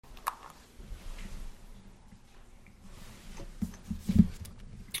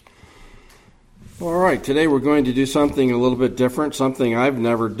All right, today we're going to do something a little bit different, something I've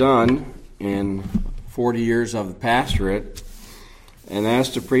never done in 40 years of the pastorate, and that's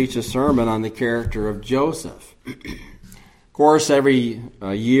to preach a sermon on the character of Joseph. Of course, every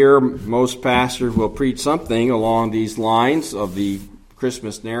year, most pastors will preach something along these lines of the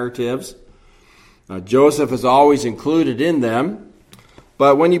Christmas narratives. Joseph is always included in them,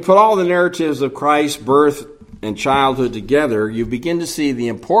 but when you put all the narratives of Christ's birth and childhood together, you begin to see the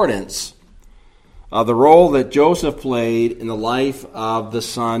importance of the role that Joseph played in the life of the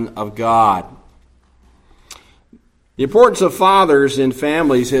Son of God. The importance of fathers in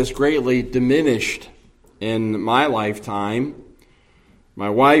families has greatly diminished in my lifetime. My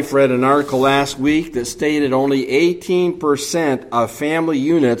wife read an article last week that stated only 18% of family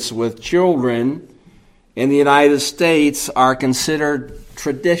units with children in the United States are considered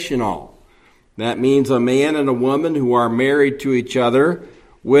traditional. That means a man and a woman who are married to each other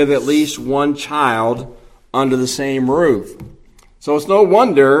with at least one child under the same roof. So it's no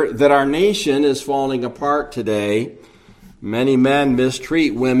wonder that our nation is falling apart today. Many men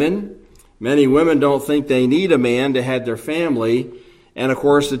mistreat women. Many women don't think they need a man to head their family. And of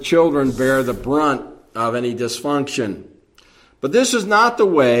course, the children bear the brunt of any dysfunction. But this is not the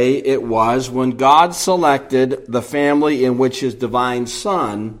way it was when God selected the family in which His divine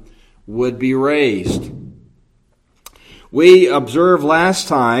Son would be raised. We observed last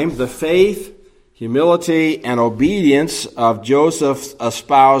time the faith, humility, and obedience of Joseph's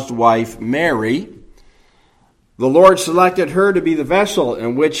espoused wife, Mary. The Lord selected her to be the vessel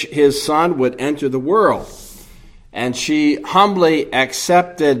in which His Son would enter the world. And she humbly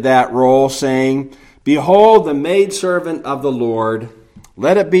accepted that role, saying, "Behold, the maidservant of the Lord,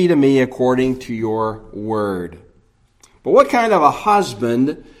 let it be to me according to your word." But what kind of a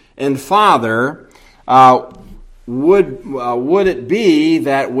husband and father would it be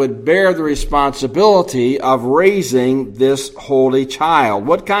that would bear the responsibility of raising this holy child?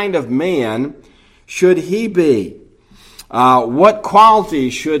 What kind of man should he be? What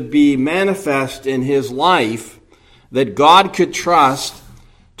qualities should be manifest in his life that God could trust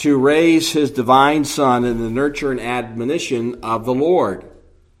to raise His divine Son in the nurture and admonition of the Lord?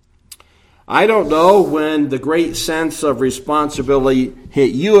 I don't know when the great sense of responsibility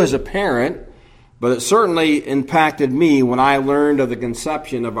hit you as a parent, but it certainly impacted me when I learned of the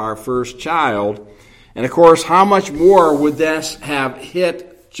conception of our first child. And of course, how much more would this have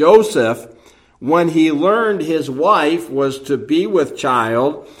hit Joseph when he learned his wife was to be with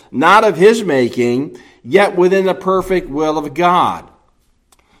child, not of his making, yet within the perfect will of God.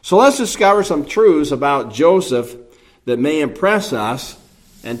 So let's discover some truths about Joseph that may impress us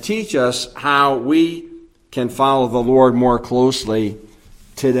and teach us how we can follow the Lord more closely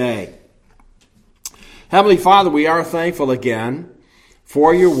today. Heavenly Father, we are thankful again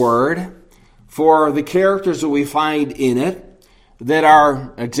for your word, for the characters that we find in it that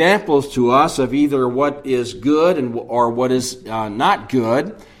are examples to us of either what is good or what is not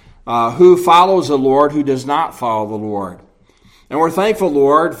good, who follows the Lord, who does not follow the Lord. And we're thankful,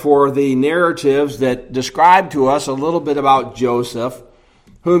 Lord, for the narratives that describe to us a little bit about Joseph,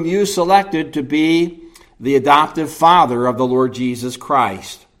 whom you selected to be the adoptive father of the Lord Jesus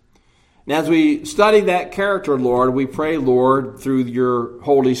Christ. And as we study that character, Lord, we pray, Lord, through your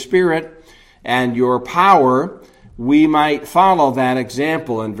Holy Spirit and your power, we might follow that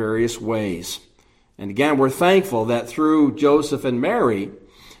example in various ways. And again, we're thankful that through Joseph and Mary,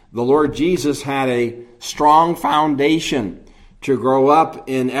 the Lord Jesus had a strong foundation to grow up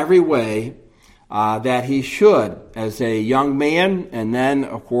in every way that he should as a young man, and then,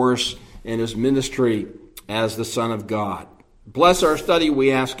 of course, in his ministry as the Son of God. Bless our study,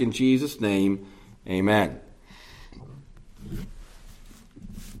 we ask in Jesus' name. Amen.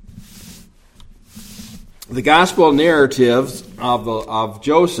 The gospel narratives of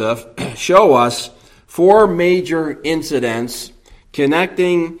Joseph show us four major incidents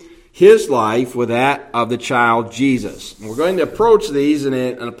connecting his life with that of the child Jesus. And we're going to approach these in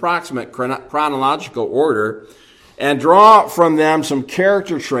an approximate chronological order and draw from them some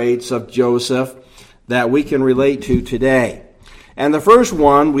character traits of Joseph that we can relate to today. And the first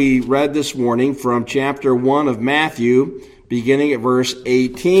one we read this morning from chapter 1 of Matthew, beginning at verse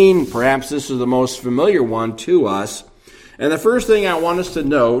 18. Perhaps this is the most familiar one to us. And the first thing I want us to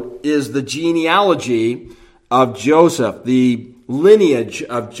note is the genealogy of Joseph, the lineage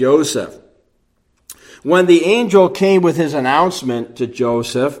of Joseph. When the angel came with his announcement to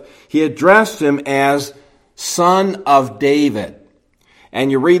Joseph, he addressed him as Son of David. And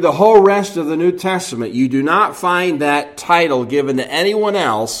you read the whole rest of the New Testament, you do not find that title given to anyone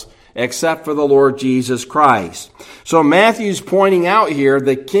else except for the Lord Jesus Christ. So Matthew's pointing out here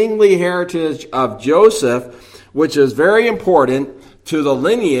the kingly heritage of Joseph, which is very important to the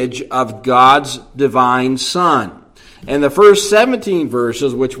lineage of God's divine Son. And the first 17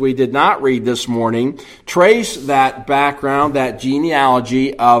 verses, which we did not read this morning, trace that background, that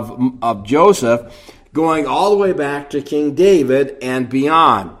genealogy of Joseph, going all the way back to King David and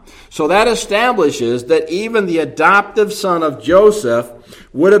beyond. So that establishes that even the adoptive son of Joseph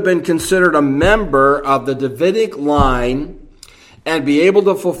would have been considered a member of the Davidic line and be able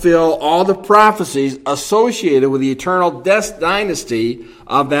to fulfill all the prophecies associated with the eternal dynasty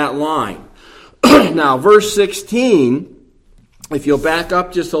of that line. Now, verse 16, if you'll back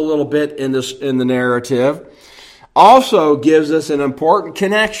up just a little bit in the narrative, also gives us an important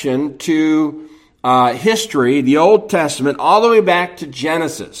connection to history, the Old Testament, all the way back to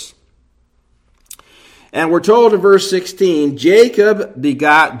Genesis. And we're told in verse 16, Jacob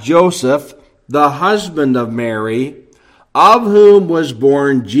begot Joseph, the husband of Mary, of whom was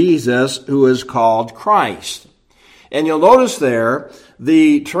born Jesus, who is called Christ. And you'll notice there,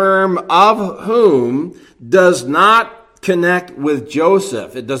 the term of whom does not connect with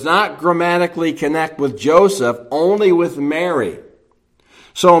Joseph. It does not grammatically connect with Joseph, only with Mary.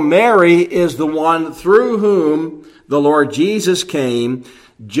 So Mary is the one through whom the Lord Jesus came.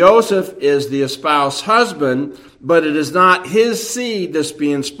 Joseph is the espoused husband, but it is not his seed that's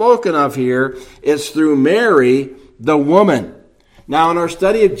being spoken of here. It's through Mary, the woman. Now, in our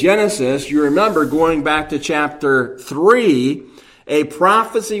study of Genesis, you remember going back to chapter 3, a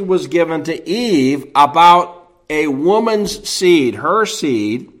prophecy was given to Eve about a woman's seed, her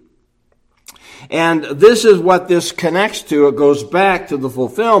seed. And this is what this connects to. It goes back to the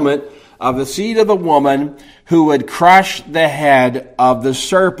fulfillment of the seed of the woman who would crush the head of the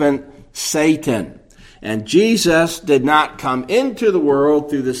serpent, Satan. And Jesus did not come into the world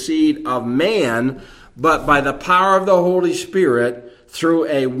through the seed of man, but by the power of the Holy Spirit through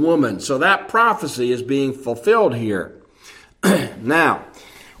a woman. So that prophecy is being fulfilled here. Now,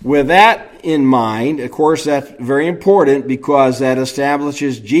 with that in mind, of course, that's very important because that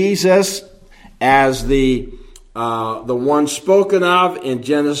establishes Jesus as the one spoken of in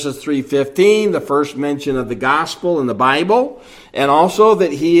Genesis 3:15, the first mention of the gospel in the Bible, and also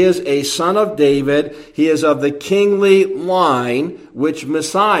that he is a son of David. He is of the kingly line, which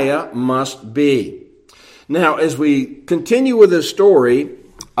Messiah must be. Now, as we continue with the story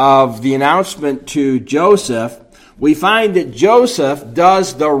of the announcement to Joseph, we find that Joseph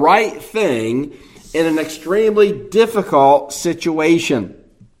does the right thing in an extremely difficult situation.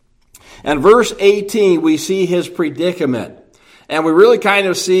 And verse 18, we see his predicament. And we really kind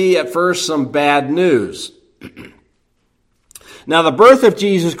of see at first some bad news. Now, the birth of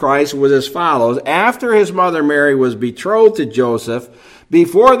Jesus Christ was as follows. After his mother Mary was betrothed to Joseph,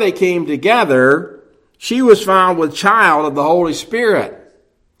 before they came together, she was found with child of the Holy Spirit.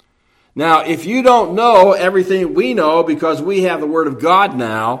 Now, if you don't know everything we know because we have the Word of God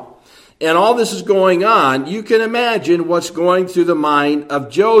now, and all this is going on, you can imagine what's going through the mind of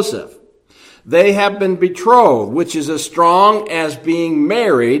Joseph. They have been betrothed, which is as strong as being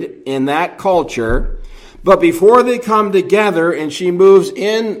married in that culture. But before they come together and she moves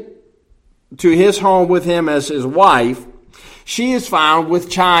in to his home with him as his wife, she is found with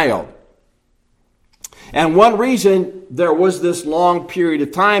child. And one reason there was this long period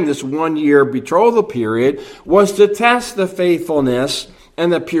of time, this 1 year betrothal period, was to test the faithfulness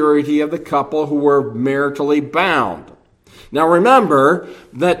and the purity of the couple who were maritally bound. Now remember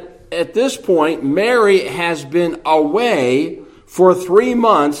that at this point, Mary has been away for 3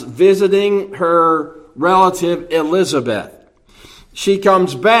 months visiting her relative Elizabeth. She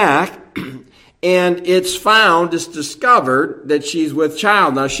comes back and it's discovered that she's with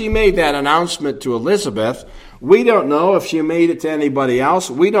child. Now, she made that announcement to Elizabeth. We don't know if she made it to anybody else.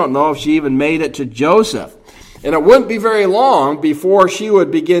 We don't know if she even made it to Joseph. And it wouldn't be very long before she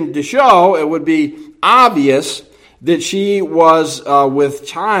would begin to show, it would be obvious that she was with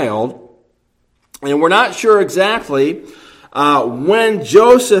child. And we're not sure exactly when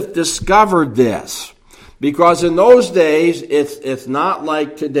Joseph discovered this. Because in those days, it's not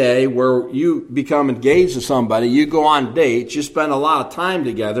like today where you become engaged to somebody, you go on dates, you spend a lot of time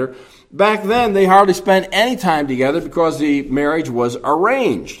together. Back then, they hardly spent any time together because the marriage was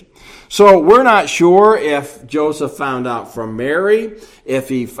arranged. So we're not sure if Joseph found out from Mary, if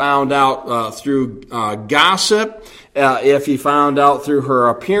he found out through gossip, if he found out through her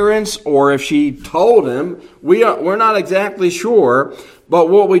appearance, or if she told him. We're not exactly sure. But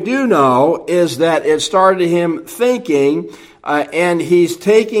what we do know is that it started him thinking, and he's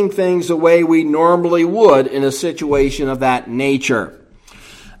taking things the way we normally would in a situation of that nature.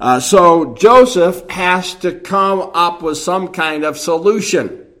 So Joseph has to come up with some kind of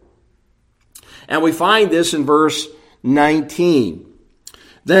solution. And we find this in verse 19.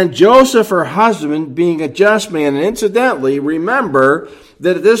 Then Joseph, her husband, being a just man, and incidentally, remember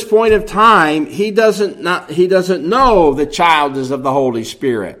that at this point of time, he doesn't know the child is of the Holy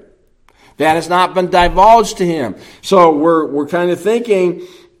Spirit. That has not been divulged to him. So we're kind of thinking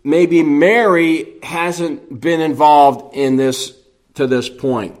maybe Mary hasn't been involved in this to this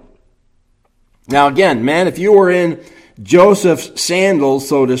point. Now again, man, if you were in Joseph's sandals,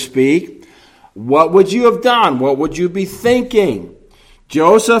 so to speak, what would you have done? What would you be thinking?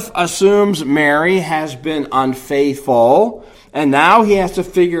 Joseph assumes Mary has been unfaithful, and now he has to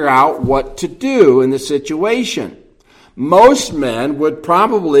figure out what to do in the situation. Most men would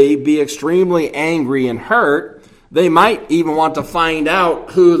probably be extremely angry and hurt. They might even want to find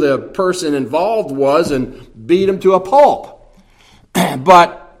out who the person involved was and beat him to a pulp.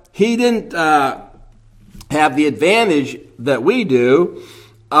 But he didn't have the advantage that we do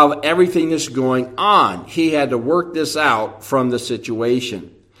of everything that's going on. He had to work this out from the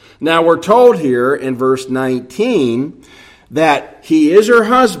situation. Now we're told here in verse 19 that he is her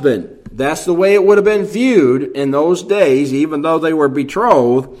husband. That's the way it would have been viewed in those days, even though they were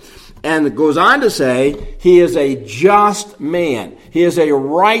betrothed. And it goes on to say, he is a just man. He is a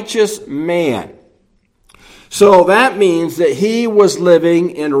righteous man. So that means that he was living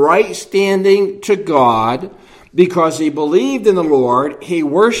in right standing to God because he believed in the Lord. He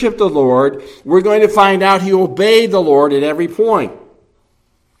worshiped the Lord. We're going to find out he obeyed the Lord at every point.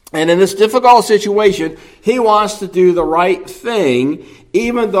 And in this difficult situation, he wants to do the right thing,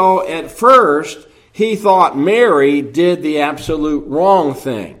 even though at first he thought Mary did the absolute wrong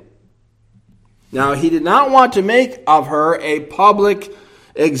thing. Now, he did not want to make of her a public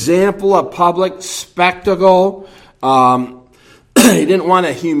example, a public spectacle. He didn't want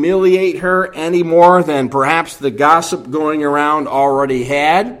to humiliate her any more than perhaps the gossip going around already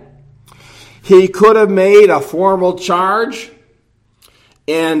had. He could have made a formal charge.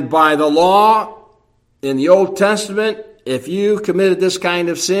 And by the law in the Old Testament, if you committed this kind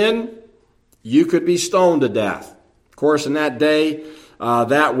of sin, you could be stoned to death. Of course, in that day,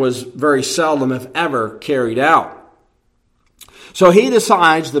 that was very seldom, if ever, carried out. So he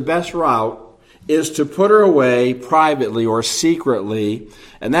decides the best route is to put her away privately or secretly,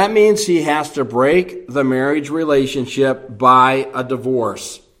 and that means he has to break the marriage relationship by a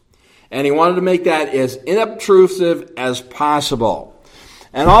divorce. And he wanted to make that as unobtrusive as possible.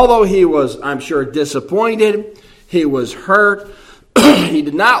 And although he was, I'm sure, disappointed, he was hurt, he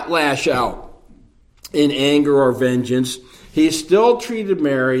did not lash out in anger or vengeance. He still treated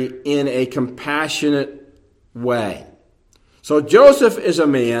Mary in a compassionate way. So Joseph is a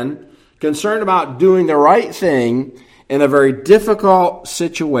man concerned about doing the right thing in a very difficult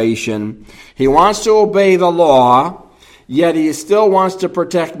situation. He wants to obey the law, yet he still wants to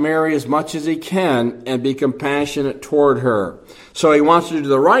protect Mary as much as he can and be compassionate toward her. So he wants to do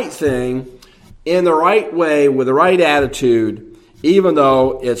the right thing in the right way with the right attitude, even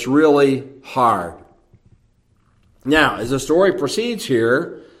though it's really hard. Now, as the story proceeds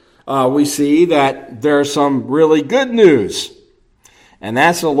here, we see that there's some really good news. And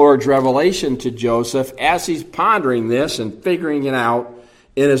that's the Lord's revelation to Joseph as he's pondering this and figuring it out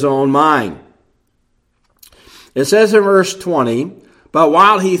in his own mind. It says in verse 20, "But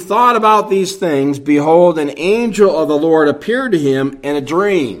while he thought about these things, behold, an angel of the Lord appeared to him in a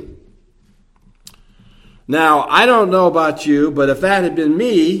dream." Now, I don't know about you, but if that had been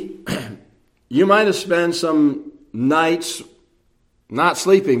me, you might have spent some nights not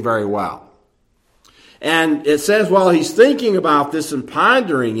sleeping very well. And it says while he's thinking about this and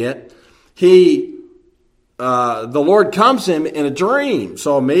pondering it, the Lord comes to him in a dream.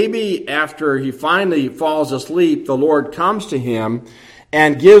 So maybe after he finally falls asleep, the Lord comes to him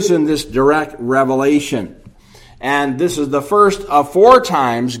and gives him this direct revelation. And this is the first of 4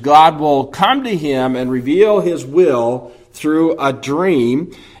 times God will come to him and reveal his will through a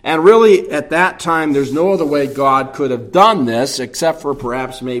dream. And really, at that time, there's no other way God could have done this except for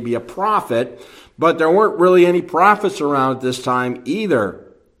perhaps maybe a prophet. But there weren't really any prophets around at this time either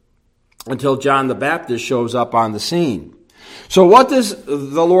until John the Baptist shows up on the scene. So what does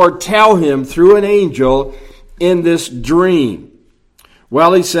the Lord tell him through an angel in this dream?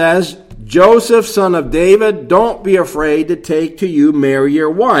 Well, he says, "Joseph, son of David, don't be afraid to take to you Mary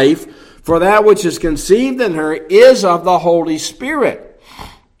your wife, for that which is conceived in her is of the Holy Spirit."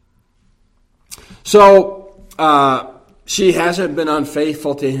 So she hasn't been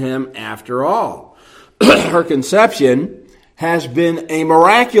unfaithful to him after all. Her conception has been a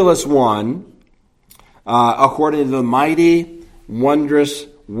miraculous one, according to the mighty, wondrous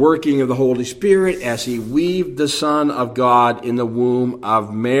working of the Holy Spirit as he weaved the Son of God in the womb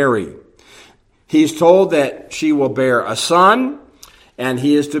of Mary. He's told that she will bear a son, and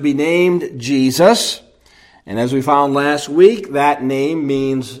he is to be named Jesus. And as we found last week, that name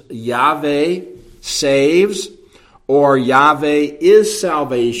means Yahweh saves, or Yahweh is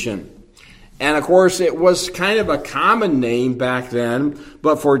salvation. And of course, it was kind of a common name back then,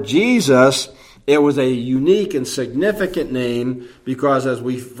 but for Jesus, it was a unique and significant name because, as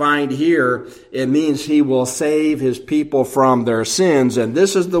we find here, it means he will save his people from their sins. And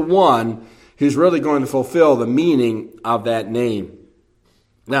this is the one who's really going to fulfill the meaning of that name.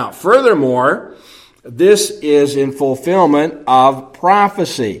 Now, furthermore, this is in fulfillment of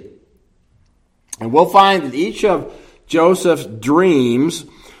prophecy. And we'll find that each of Joseph's dreams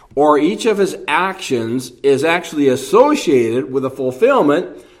or each of his actions is actually associated with the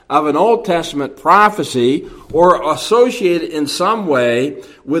fulfillment of an Old Testament prophecy or associated in some way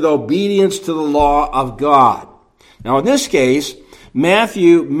with obedience to the law of God. Now, in this case,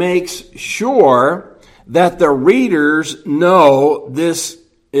 Matthew makes sure that the readers know this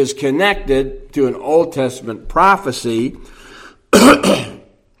is connected to an Old Testament prophecy,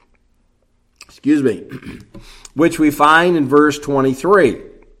 excuse me, which we find in verse 23.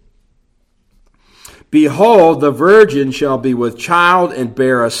 Behold, the virgin shall be with child and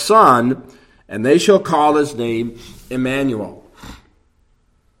bear a son, and they shall call his name Emmanuel.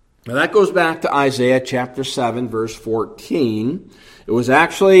 Now that goes back to Isaiah chapter 7, verse 14. It was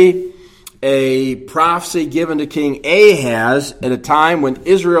actually a prophecy given to King Ahaz at a time when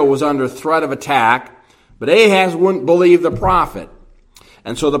Israel was under threat of attack, but Ahaz wouldn't believe the prophet.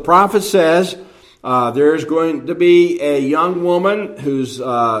 And so the prophet says, there's going to be a young woman who's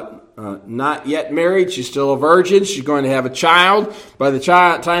not yet married. She's still a virgin. She's going to have a child. By the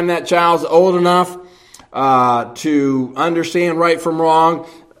time that child's old enough to understand right from wrong,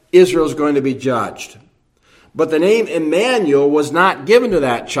 Israel's going to be judged. But the name Emmanuel was not given to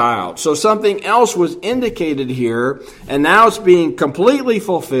that child. So something else was indicated here, and now it's being completely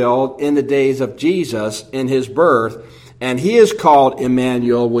fulfilled in the days of Jesus in his birth. And he is called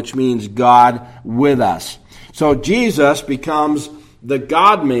Emmanuel, which means God with us. So Jesus becomes the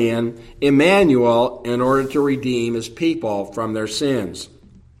God-man, Emmanuel, in order to redeem his people from their sins.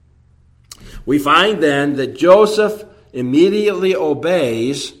 We find then that Joseph immediately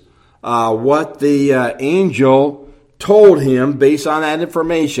obeys what the angel told him based on that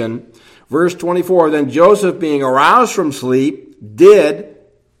information. Verse 24, then Joseph, being aroused from sleep, did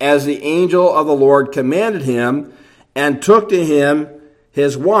as the angel of the Lord commanded him, and took to him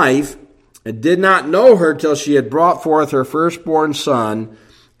his wife, and did not know her till she had brought forth her firstborn son,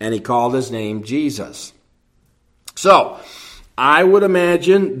 and he called his name Jesus. So, I would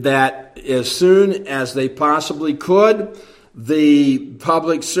imagine that as soon as they possibly could, the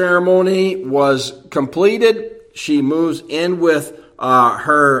public ceremony was completed. She moves in with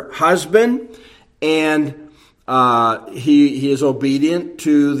her husband, and he is obedient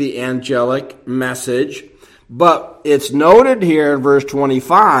to the angelic message. But it's noted here in verse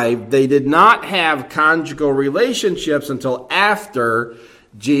 25, they did not have conjugal relationships until after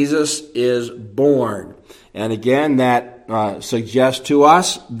Jesus is born. And again, that suggests to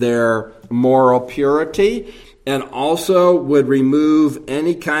us their moral purity, and also would remove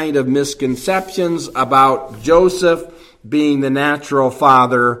any kind of misconceptions about Joseph being the natural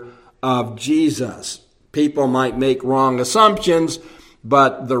father of Jesus. People might make wrong assumptions,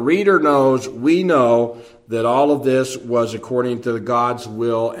 but the reader knows, we know, that all of this was according to God's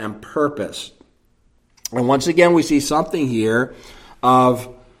will and purpose. And once again, we see something here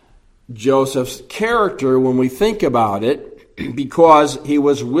of Joseph's character when we think about it, because he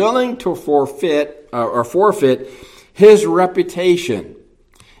was willing to forfeit his reputation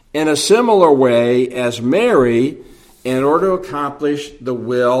in a similar way as Mary in order to accomplish the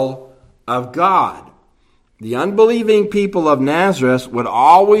will of God. The unbelieving people of Nazareth would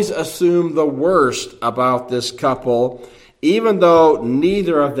always assume the worst about this couple, even though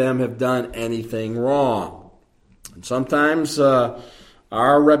neither of them have done anything wrong. And sometimes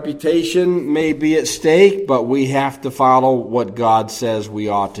our reputation may be at stake, but we have to follow what God says we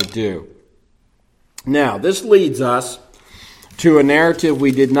ought to do. Now, this leads us to a narrative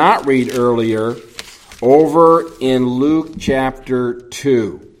we did not read earlier over in Luke chapter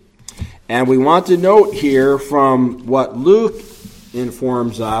 2. And we want to note here from what Luke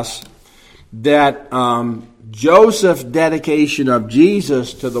informs us that Joseph's dedication of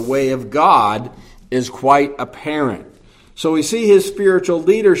Jesus to the way of God is quite apparent. So we see his spiritual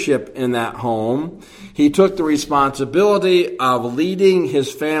leadership in that home. He took the responsibility of leading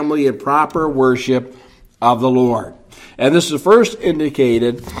his family in proper worship of the Lord. And this is first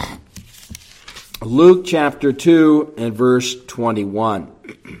indicated Luke chapter 2 and verse 21.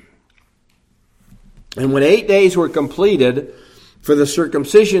 And when 8 days were completed for the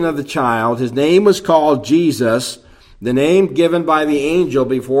circumcision of the child, his name was called Jesus, the name given by the angel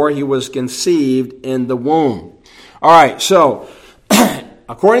before he was conceived in the womb. All right, so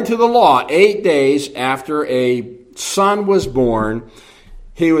according to the law, 8 days after a son was born,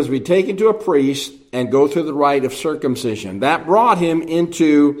 he was to be taken to a priest and go through the rite of circumcision. That brought him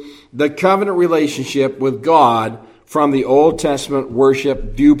into the covenant relationship with God from the Old Testament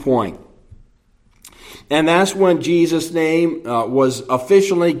worship viewpoint. And that's when Jesus' name was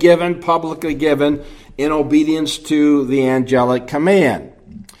officially given, publicly given, in obedience to the angelic command.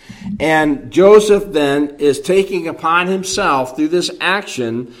 And Joseph then is taking upon himself, through this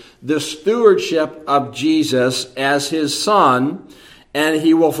action, the stewardship of Jesus as his son, and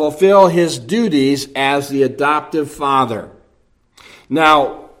he will fulfill his duties as the adoptive father.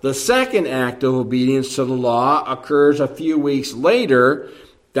 Now, the second act of obedience to the law occurs a few weeks later,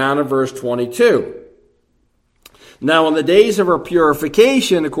 down in verse 22. Now, when the days of her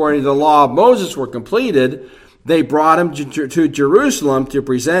purification, according to the law of Moses, were completed, they brought him to Jerusalem to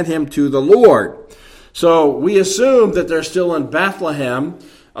present him to the Lord. So we assume that they're still in Bethlehem,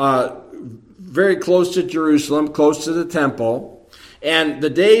 very close to Jerusalem, close to the temple. And the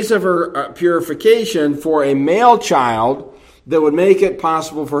days of her purification for a male child that would make it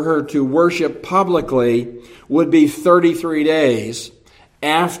possible for her to worship publicly would be 33 days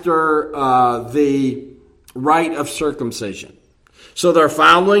after the rite of circumcision. So they're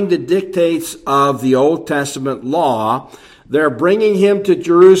following the dictates of the Old Testament law. They're bringing him to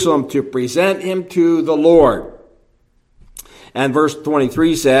Jerusalem to present him to the Lord. And verse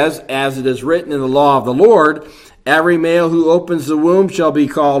 23 says, as it is written in the law of the Lord, every male who opens the womb shall be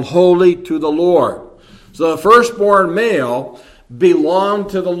called holy to the Lord. So the firstborn male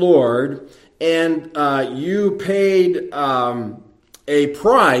belonged to the Lord, and you paid a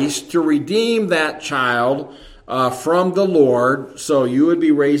price to redeem that child from the Lord, so you would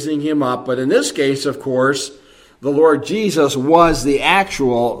be raising him up. But in this case, of course, the Lord Jesus was the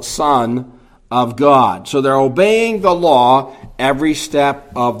actual Son of God. So they're obeying the law every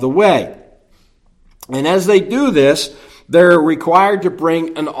step of the way. And as they do this, they're required to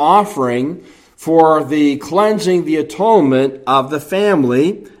bring an offering for the cleansing, the atonement of the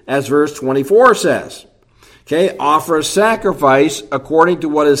family, as verse 24 says. Okay, offer a sacrifice according to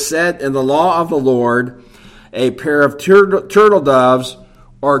what is said in the law of the Lord, a pair of turtle doves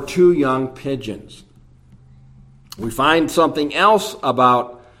or 2 young pigeons. We find something else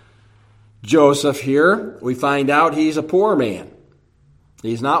about Joseph here. We find out he's a poor man.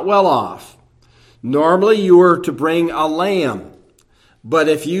 He's not well off. Normally you were to bring a lamb, but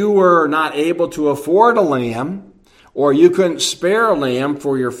if you were not able to afford a lamb, or you couldn't spare a lamb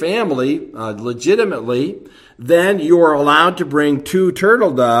for your family legitimately, then you are allowed to bring 2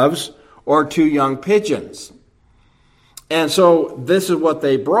 turtle doves or 2 young pigeons. And so this is what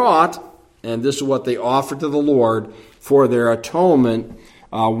they brought, and this is what they offered to the Lord for their atonement,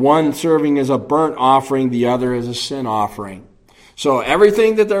 one serving as a burnt offering, the other as a sin offering. So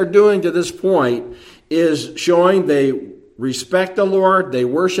everything that they're doing to this point is showing they respect the Lord, they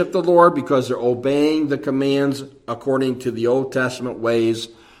worship the Lord because they're obeying the commands according to the Old Testament ways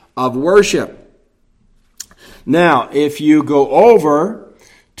of worship. Now, if you go over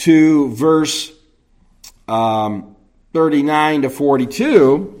to verse 39 to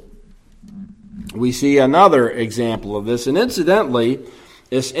 42, we see another example of this. And incidentally,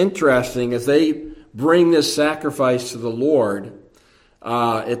 it's interesting as they bring this sacrifice to the Lord.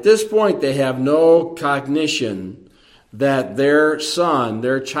 At this point, they have no cognition that their son,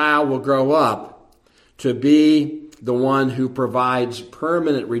 their child, will grow up to be the one who provides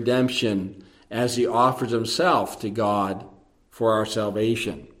permanent redemption as he offers himself to God for our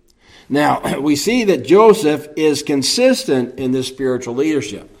salvation. Now, we see that Joseph is consistent in this spiritual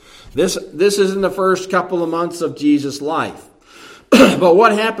leadership. This is in the first couple of months of Jesus' life. But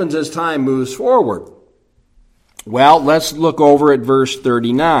what happens as time moves forward? Well, let's look over at verse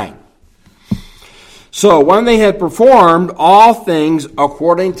 39. So when they had performed all things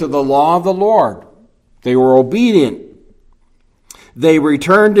according to the law of the Lord, they were obedient. They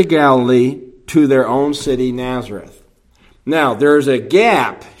returned to Galilee, to their own city, Nazareth. Now, there's a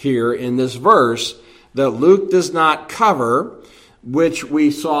gap here in this verse that Luke does not cover, which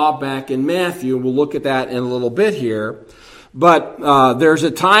we saw back in Matthew. We'll look at that in a little bit here. But there's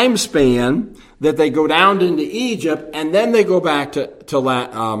a time span that they go down into Egypt, and then they go back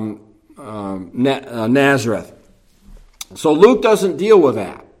to Nazareth. So Luke doesn't deal with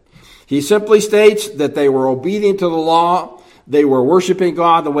that. He simply states that they were obedient to the law. They were worshiping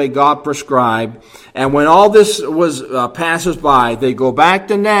God the way God prescribed. And when all this passes by, they go back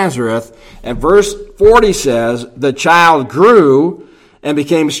to Nazareth. And verse 40 says, the child grew and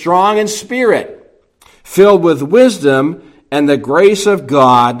became strong in spirit, filled with wisdom, and the grace of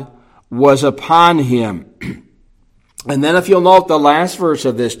God was upon him. And then if you'll note the last verse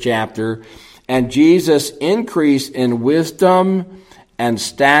of this chapter, and Jesus increased in wisdom and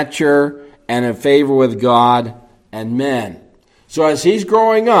stature and in favor with God and men. So as he's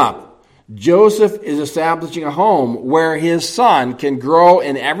growing up, Joseph is establishing a home where his son can grow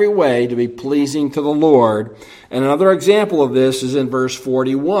in every way to be pleasing to the Lord. And another example of this is in verse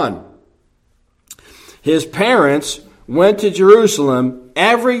 41. His parents went to Jerusalem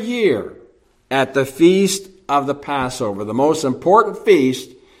every year at the feast of the Passover, the most important feast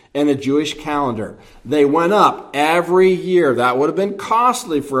in the Jewish calendar. They went up every year. That would have been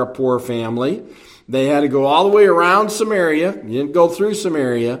costly for a poor family. They had to go all the way around Samaria. You didn't go through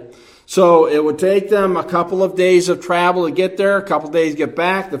Samaria. So it would take them a couple of days of travel to get there, a couple of days to get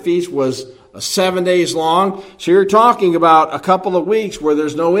back. The feast was 7 days long. So you're talking about a couple of weeks where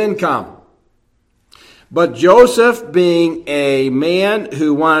there's no income. But Joseph, being a man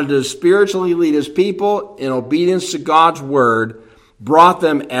who wanted to spiritually lead his people in obedience to God's word, brought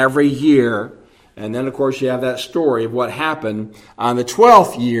them every year. And then, of course, you have that story of what happened on the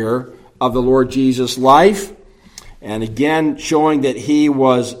 12th year of the Lord Jesus' life. And again, showing that he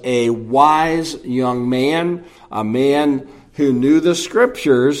was a wise young man, a man who knew the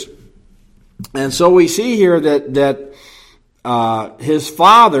scriptures. And so we see here that his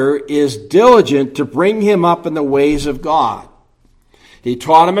father is diligent to bring him up in the ways of God. He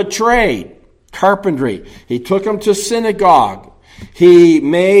taught him a trade, carpentry. He took him to synagogue. He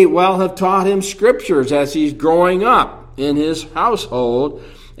may well have taught him scriptures as he's growing up in his household.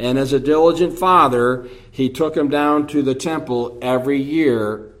 And as a diligent father, he took him down to the temple every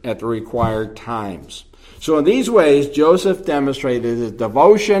year at the required times. So in these ways, Joseph demonstrated his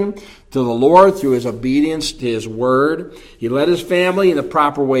devotion to the Lord through his obedience to his word. He led his family in the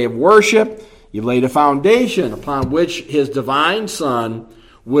proper way of worship. He laid a foundation upon which his divine son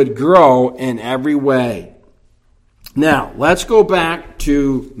would grow in every way. Now, let's go back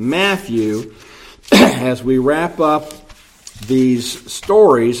to Matthew as we wrap up these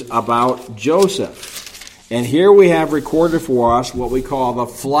stories about Joseph. And here we have recorded for us what we call the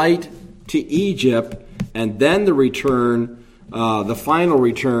flight to Egypt and then the return, the final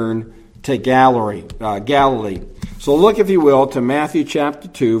return to Galilee. So look, if you will, to Matthew chapter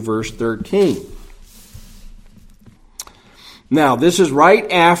 2, verse 13. Now, this is right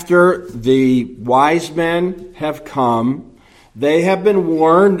after the wise men have come. They have been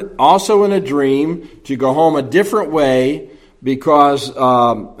warned, also in a dream, to go home a different way because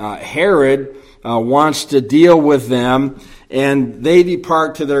Herod wants to deal with them, and they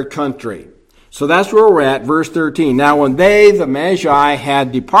depart to their country. So that's where we're at, verse 13. Now when they, the Magi,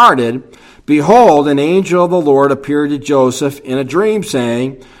 had departed, behold, an angel of the Lord appeared to Joseph in a dream,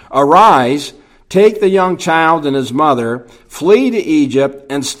 saying, Arise, take the young child and his mother, flee to Egypt,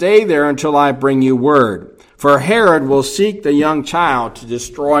 and stay there until I bring you word. For Herod will seek the young child to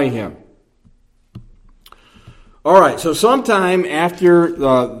destroy him. All right, so sometime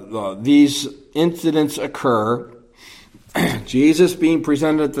after these incidents occur, Jesus being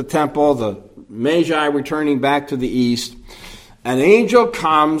presented at the temple, the Magi returning back to the east, an angel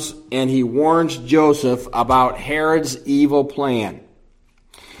comes and he warns Joseph about Herod's evil plan.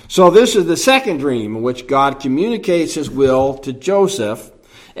 So this is the second dream in which God communicates his will to Joseph,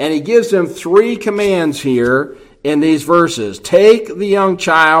 and he gives him 3 commands here in these verses. Take the young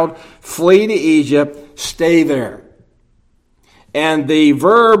child, flee to Egypt, stay there. And the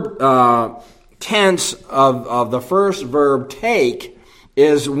verb tense of the first verb, take,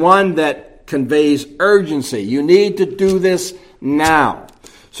 is one that conveys urgency. You need to do this now.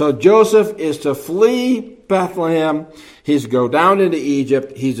 So Joseph is to flee Bethlehem. He's to go down into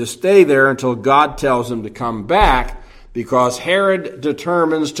Egypt. He's to stay there until God tells him to come back, because Herod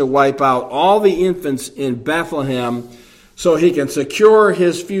determines to wipe out all the infants in Bethlehem so he can secure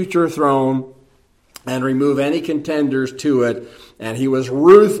his future throne and remove any contenders to it. And he was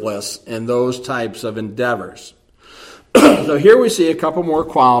ruthless in those types of endeavors. So here we see a couple more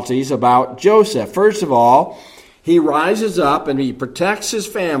qualities about Joseph. First of all, he rises up and he protects his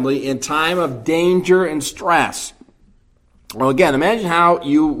family in time of danger and stress. Well, again, imagine how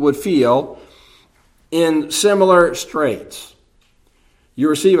you would feel in similar straits. You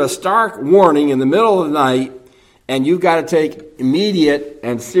receive a stark warning in the middle of the night, and you've got to take immediate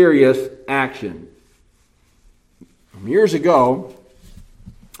and serious action. Years ago,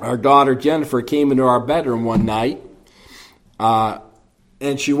 our daughter Jennifer came into our bedroom one night,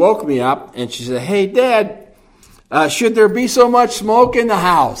 and she woke me up, and she said, "Hey, Dad, should there be so much smoke in the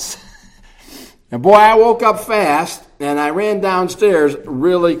house?" And boy, I woke up fast, and I ran downstairs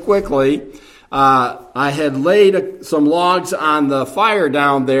really quickly. I had laid some logs on the fire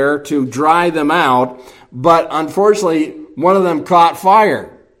down there to dry them out, but unfortunately, one of them caught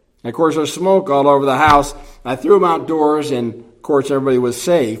fire. And of course, there's smoke all over the house. I threw them outdoors, and of course, everybody was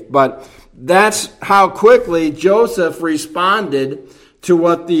safe. But that's how quickly Joseph responded to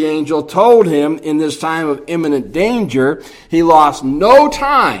what the angel told him in this time of imminent danger. He lost no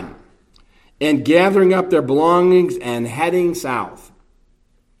time in gathering up their belongings and heading south.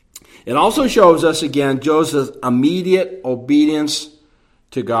 It also shows us again Joseph's immediate obedience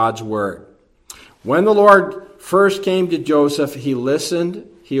to God's word. When the Lord first came to Joseph, he listened,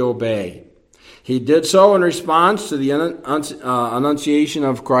 he obeyed. He did so in response to the annunciation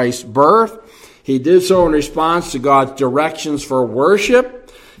of Christ's birth. He did so in response to God's directions for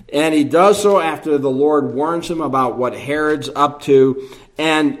worship. And he does so after the Lord warns him about what Herod's up to.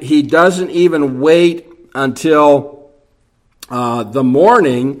 And he doesn't even wait until the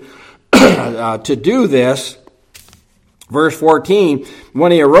morning to do this. Verse 14,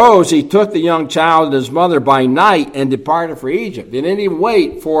 when he arose, he took the young child and his mother by night and departed for Egypt. They didn't even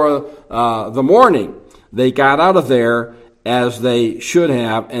wait for the morning. They got out of there as they should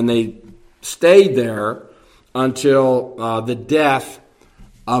have, and they stayed there until the death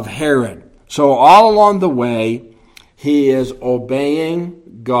of Herod. So all along the way, he is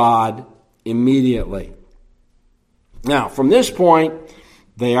obeying God immediately. Now, from this point,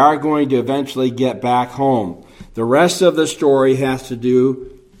 they are going to eventually get back home. The rest of the story has to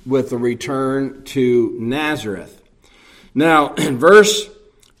do with the return to Nazareth. Now, in verse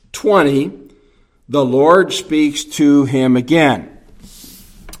 20, the Lord speaks to him again.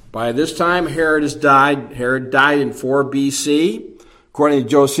 By this time, Herod has died. Herod died in 4 B.C. According to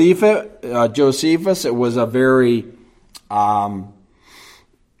Josephus, it was a very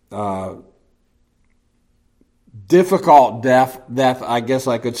difficult death, I guess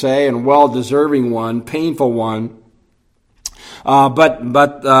I could say, and well-deserving one, painful one. But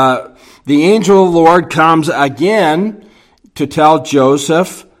the angel of the Lord comes again to tell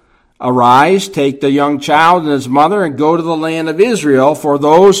Joseph, "Arise, take the young child and his mother, and go to the land of Israel, for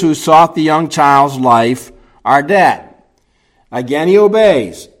those who sought the young child's life are dead." Again he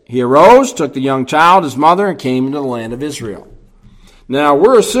obeys. He arose, took the young child, his mother, and came into the land of Israel. Now,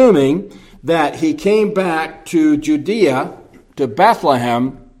 we're assuming that he came back to Judea, to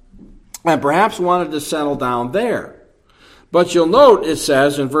Bethlehem, and perhaps wanted to settle down there. But you'll note it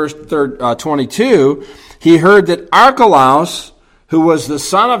says in verse 22, he heard that Archelaus, who was the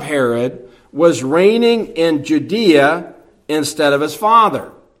son of Herod, was reigning in Judea instead of his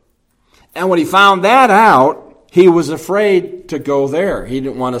father. And when he found that out, he was afraid to go there. He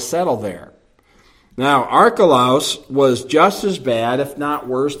didn't want to settle there. Now, Archelaus was just as bad, if not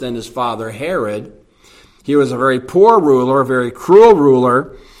worse, than his father Herod. He was a very poor ruler, a very cruel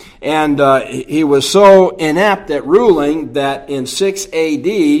ruler, and he was so inept at ruling that in 6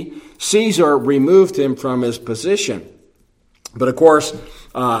 A.D., Caesar removed him from his position. But of course,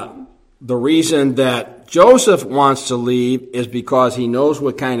 the reason that Joseph wants to leave is because he knows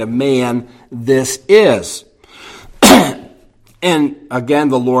what kind of man this is. And again,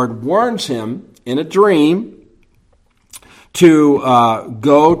 the Lord warns him in a dream to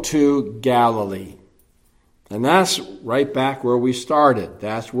go to Galilee. And that's right back where we started.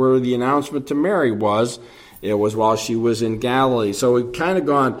 That's where the announcement to Mary was. It was while she was in Galilee. So we've kind of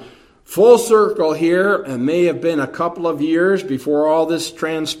gone full circle here, and may have been a couple of years before all this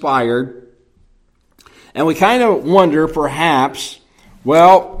transpired. And we kind of wonder, perhaps,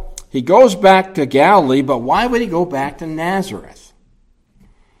 well, he goes back to Galilee, but why would he go back to Nazareth?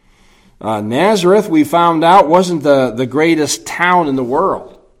 Nazareth, we found out, wasn't the greatest town in the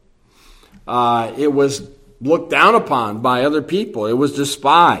world. It was looked down upon by other people. It was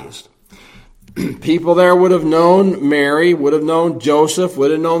despised. People there would have known Mary, would have known Joseph,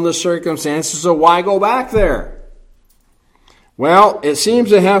 would have known the circumstances, so why go back there? Well, it seems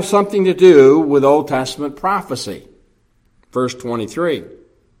to have something to do with Old Testament prophecy. Verse 23.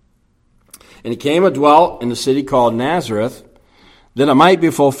 And he came and dwelt in the city called Nazareth, that it might be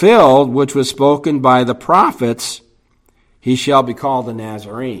fulfilled, which was spoken by the prophets, he shall be called a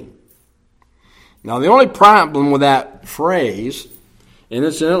Nazarene. Now, the only problem with that phrase, and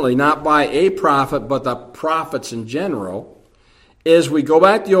incidentally, not by a prophet, but the prophets in general, is we go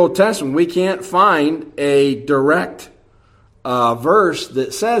back to the Old Testament, we can't find a direct verse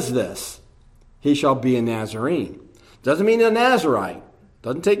that says this. He shall be a Nazarene. Doesn't mean a Nazarite.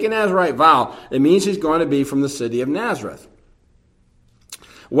 Doesn't take a Nazirite vow. It means he's going to be from the city of Nazareth.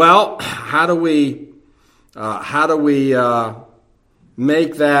 Well, how do we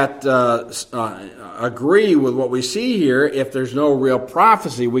make that agree with what we see here if there's no real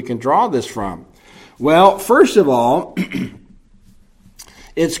prophecy we can draw this from? Well, first of all,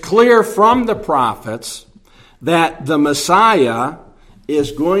 it's clear from the prophets that the Messiah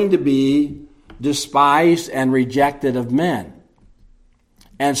is going to be despised and rejected of men.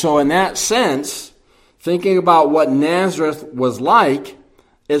 And so in that sense, thinking about what Nazareth was like,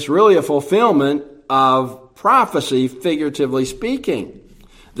 it's really a fulfillment of prophecy, figuratively speaking.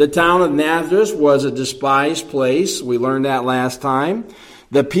 The town of Nazareth was a despised place. We learned that last time.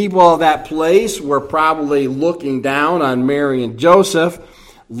 The people of that place were probably looking down on Mary and Joseph.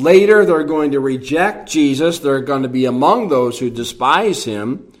 Later, they're going to reject Jesus. They're going to be among those who despise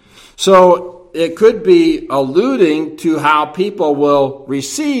him. So it could be alluding to how people will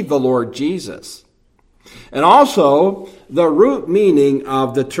receive the Lord Jesus. And also, the root meaning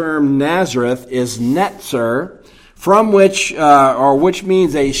of the term Nazareth is netzer, from which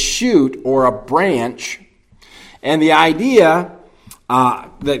means a shoot or a branch. And the idea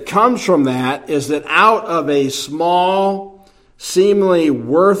that comes from that is that out of a small, seemingly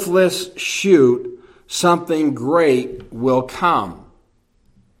worthless shoot, something great will come.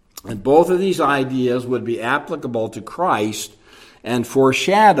 And both of these ideas would be applicable to Christ and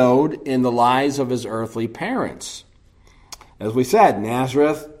foreshadowed in the lives of his earthly parents. As we said,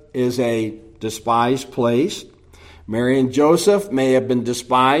 Nazareth is a despised place. Mary and Joseph may have been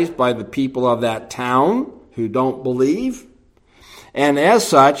despised by the people of that town who don't believe. And as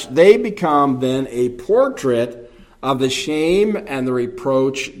such, they become then a portrait of the shame and the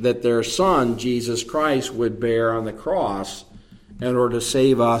reproach that their son, Jesus Christ, would bear on the cross in order to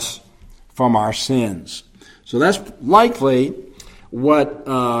save us from our sins. So that's likely what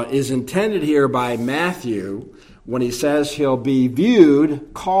is intended here by Matthew when he says he'll be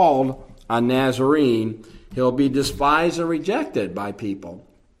viewed, called a Nazarene. He'll be despised and rejected by people.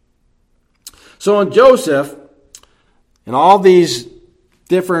 So in Joseph, in all these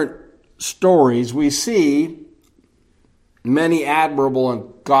different stories, we see many admirable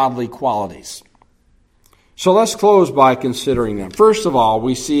and godly qualities. So let's close by considering them. First of all,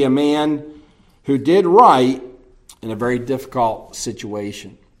 we see a man who did right in a very difficult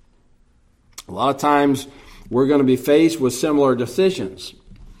situation. A lot of times we're going to be faced with similar decisions.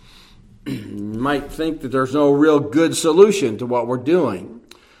 You might think that there's no real good solution to what we're doing.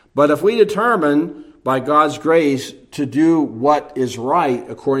 But if we determine by God's grace to do what is right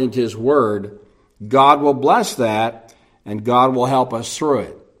according to his word, God will bless that and God will help us through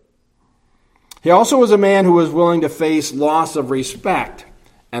it. He also was a man who was willing to face loss of respect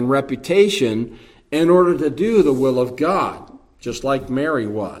and reputation in order to do the will of God, just like Mary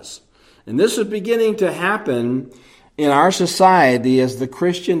was. And this is beginning to happen in our society as the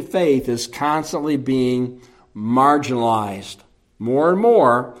Christian faith is constantly being marginalized. More and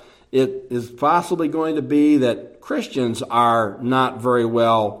more, it is possibly going to be that Christians are not very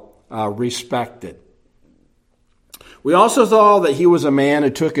well respected. We also saw that he was a man who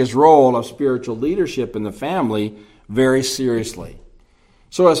took his role of spiritual leadership in the family very seriously.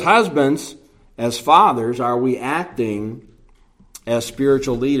 So as husbands, as fathers, are we acting as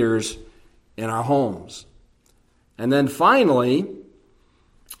spiritual leaders in our homes? And then finally,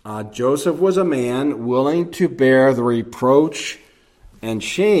 Joseph was a man willing to bear the reproach and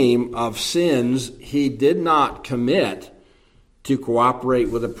shame of sins he did not commit to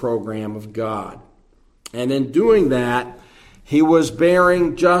cooperate with the program of God. And in doing that, he was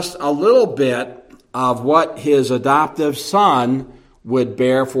bearing just a little bit of what his adoptive son would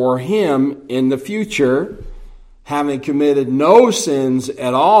bear for him in the future, having committed no sins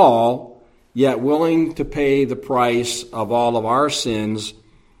at all, yet willing to pay the price of all of our sins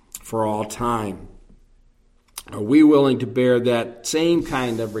for all time. Are we willing to bear that same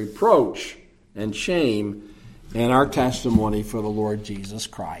kind of reproach and shame in our testimony for the Lord Jesus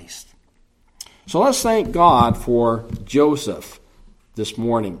Christ? So let's thank God for Joseph this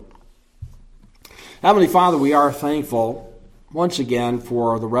morning. Heavenly Father, we are thankful once again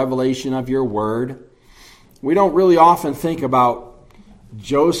for the revelation of your word. We don't really often think about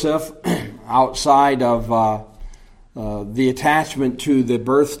Joseph outside of the attachment to the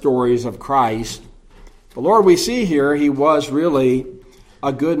birth stories of Christ. But Lord, we see here he was really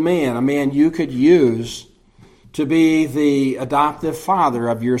a good man, a man you could use to be the adoptive father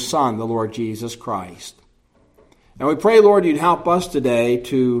of your Son, the Lord Jesus Christ. And we pray, Lord, you'd help us today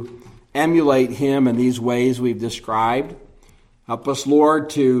to emulate him in these ways we've described. Help us, Lord,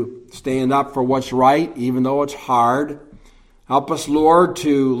 to stand up for what's right, even though it's hard. Help us, Lord,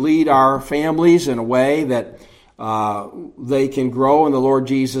 to lead our families in a way that they can grow in the Lord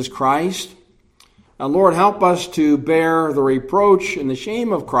Jesus Christ. And Lord, help us to bear the reproach and the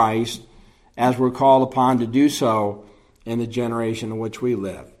shame of Christ as we're called upon to do so in the generation in which we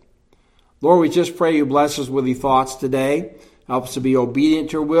live. Lord, we just pray you bless us with your thoughts today. Help us to be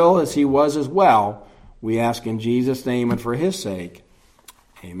obedient to your will as he was as well. We ask in Jesus' name and for his sake.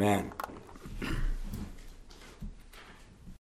 Amen.